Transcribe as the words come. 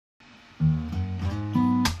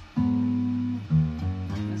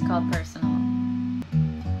called Personal.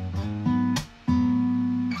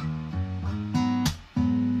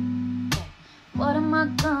 What am I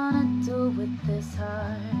gonna do with this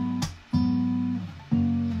heart?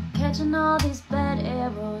 Catching all these bad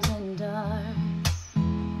arrows and darts.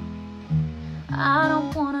 I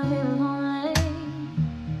don't wanna be lonely,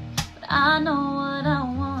 but I know what I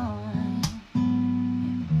want.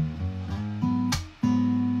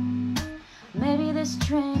 Maybe this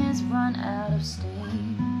train has run out of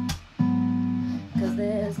steam, 'cause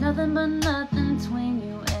there's nothing but nothing between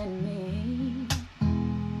you and me.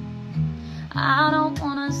 I don't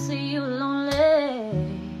wanna see you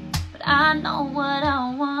lonely, but I know what I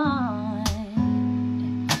want.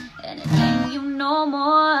 And it ain't you no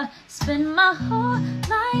more. Spend my whole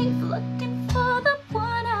life looking for the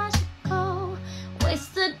one I should call.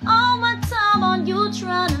 Wasted all my time on you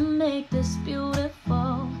trying to make this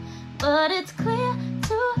beautiful. But it's clear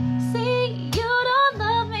to see you don't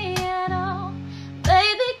love me at all.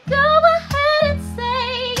 Baby, go ahead and say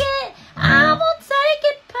it. I won't take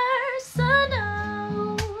it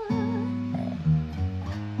personal.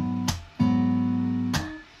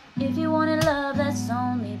 If you wanted love that's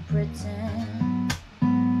only pretend,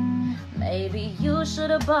 maybe you should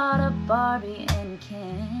have bought a Barbie and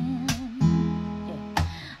Ken. Yeah.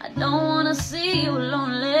 I don't wanna see you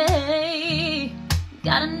lonely.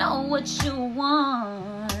 Gotta know what you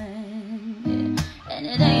want, yeah. And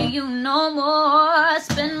it ain't you no more. I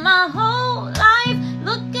spend my whole life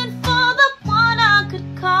looking for the one I could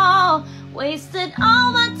call. Wasted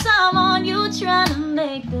all my time on you trying to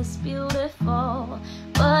make this beautiful.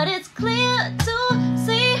 But it's clear to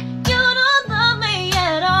see you don't love me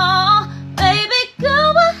at all. Baby, go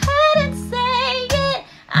ahead and say it.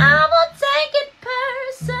 I won't take it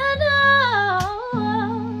personal.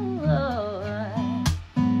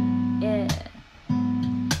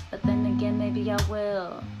 Maybe I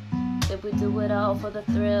will, if we do it all for the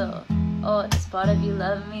thrill. Or this part of you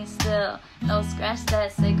love me still. No, scratch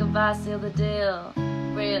that, say goodbye, seal the deal.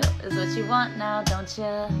 Real is what you want now, don't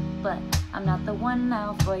ya? But I'm not the one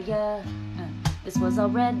now for ya. This was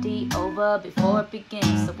already over before it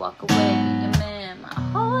begins. So walk away, be your man. My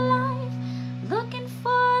whole life looking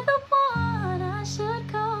for the one I should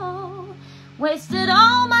call. Wasted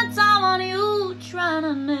all my time on you trying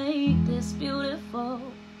to make this beautiful.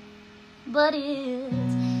 But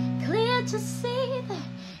it's clear to see that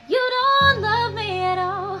you don't love me at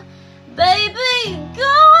all. Baby,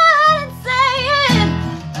 go ahead and say it.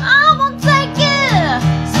 I won't take it.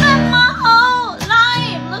 Spend my whole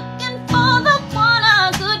life looking for the one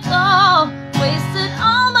I could call. Wasted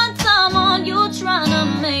all my time on you trying to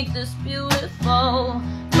make this beautiful.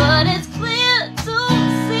 But it's clear to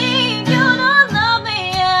see you don't love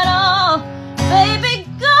me at all. Baby,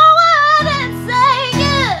 go ahead and say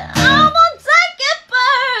it.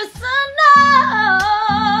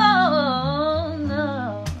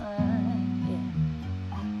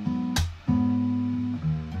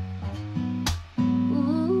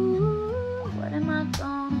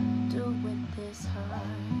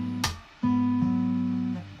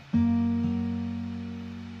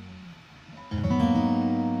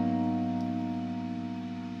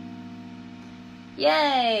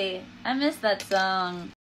 Yay! I miss that song.